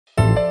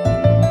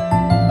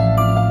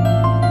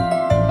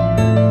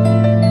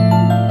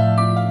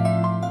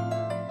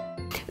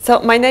So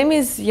my name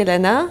is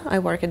Jelena. I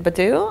work at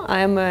Badoo.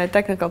 I am a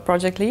technical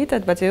project lead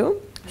at Badoo.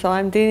 So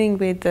I'm dealing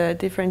with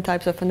different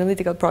types of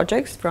analytical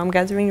projects, from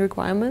gathering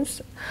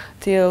requirements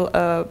till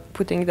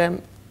putting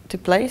them to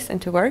place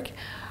and to work.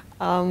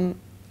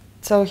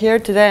 So here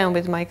today I'm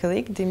with my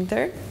colleague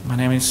Dimitar. My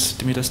name is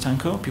Dimitar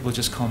Stanko. People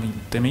just call me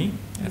Dimi.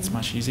 It's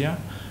much easier.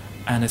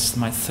 And it's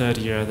my third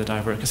year that I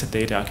work as a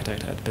data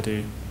architect at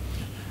Badoo.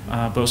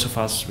 Both of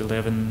us, we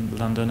live in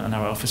London and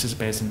our office is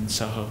based in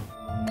Soho.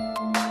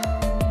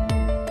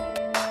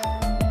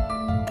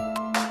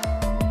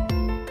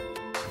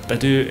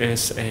 Badoo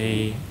is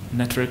a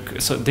network,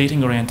 so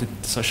dating-oriented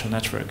social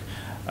network.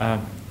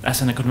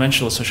 As in a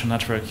conventional social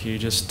network, you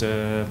just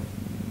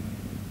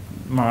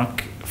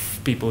mark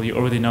people you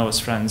already know as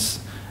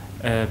friends.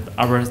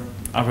 Our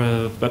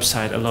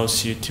website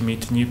allows you to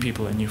meet new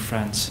people and new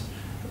friends.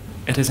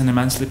 It is an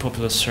immensely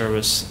popular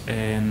service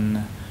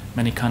in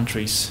many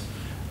countries.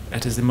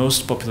 It is the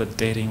most popular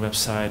dating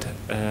website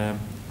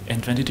in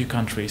 22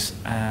 countries,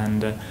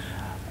 and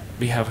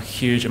we have a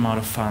huge amount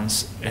of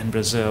fans in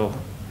Brazil,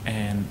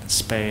 in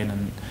Spain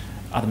and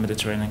other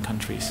Mediterranean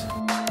countries.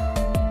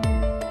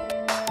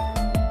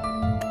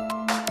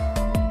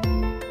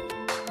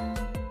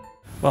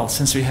 Well,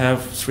 since we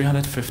have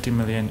 350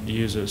 million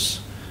users,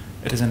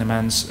 it is an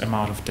immense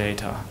amount of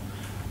data.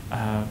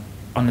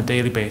 On a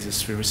daily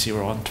basis, we receive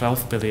around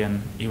 12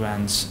 billion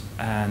events,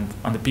 and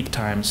on the peak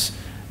times,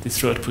 the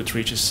throughput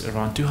reaches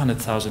around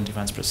 200,000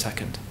 events per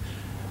second.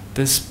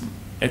 This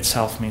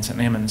itself means an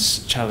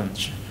immense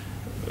challenge.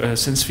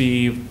 Since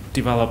we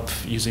develop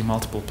using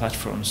multiple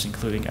platforms,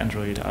 including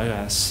Android,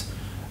 iOS,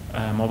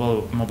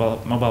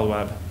 mobile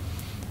web,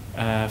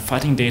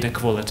 fighting data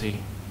quality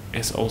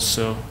is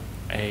also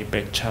a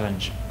big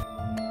challenge.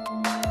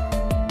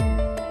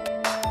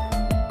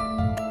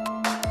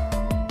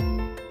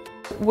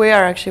 We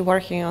are actually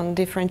working on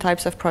different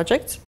types of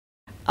projects.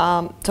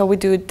 So we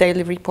do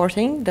daily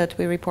reporting, that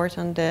we report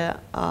on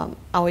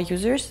our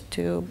users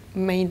to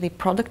mainly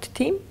product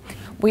team.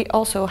 We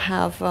also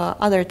have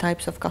other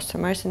types of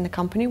customers in the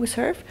company we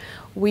serve.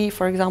 We,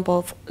 for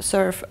example,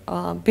 serve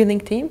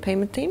billing team,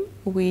 payment team.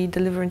 We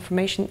deliver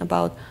information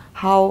about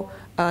how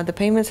the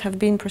payments have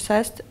been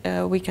processed.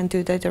 We can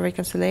do data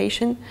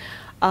reconciliation.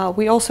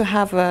 We also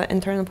have an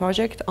internal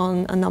project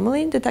on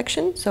anomaly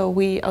detection. So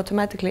we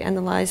automatically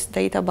analyze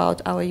data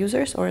about our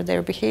users or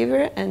their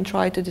behavior and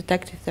try to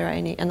detect if there are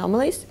any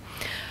anomalies.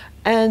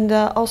 And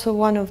also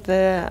one of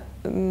the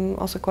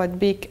also quite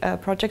big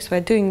projects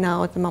we're doing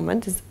now at the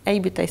moment is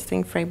A/B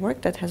testing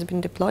framework that has been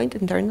deployed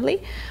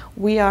internally.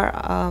 We are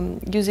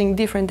using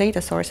different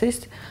data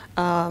sources,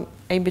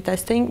 A/B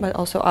testing, but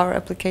also our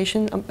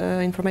application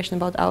information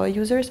about our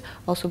users,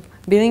 also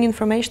billing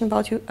information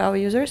about our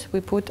users. We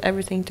put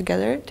everything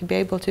together to be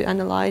able to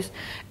analyze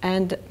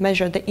and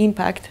measure the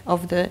impact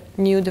of the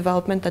new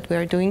development that we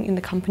are doing in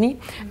the company,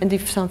 and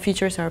if some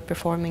features are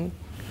performing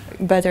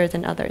better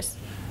than others.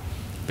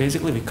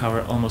 Basically, we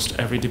cover almost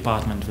every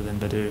department within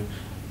Badoo,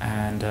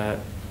 and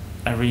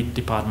every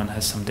department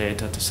has some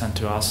data to send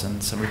to us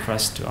and some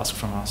requests to ask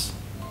from us.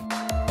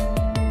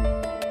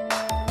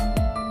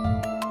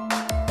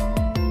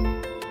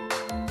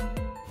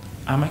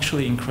 I'm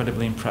actually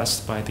incredibly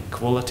impressed by the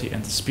quality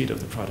and the speed of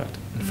the product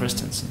in the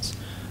first instance.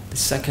 The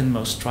second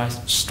most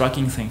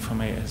striking thing for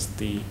me is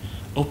the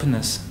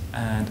openness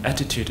and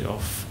attitude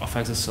of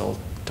EXASOL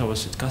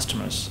towards its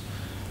customers.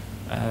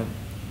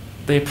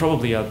 They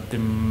probably are the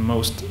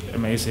most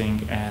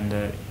amazing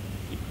and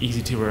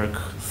easy to work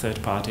third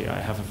party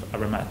I have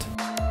ever met.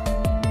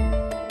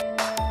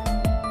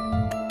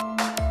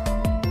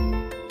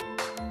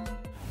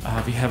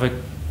 We have a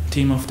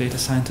team of data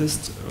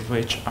scientists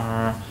which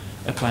are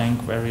applying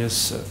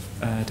various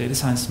data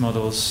science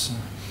models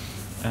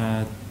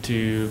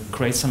to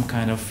create some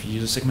kind of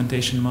user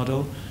segmentation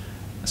model,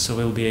 so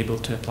we'll be able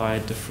to apply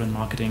different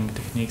marketing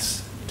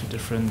techniques to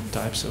different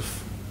types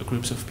of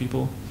groups of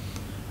people.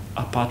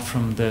 Apart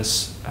from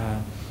this,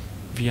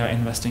 we are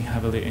investing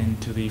heavily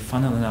into the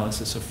funnel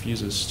analysis of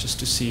users, just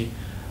to see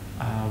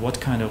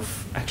what kind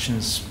of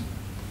actions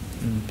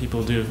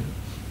people do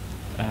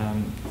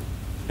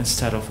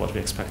instead of what we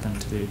expect them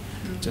to do,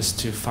 just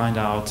to find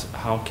out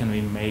how can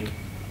we make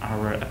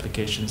our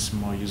applications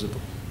more usable.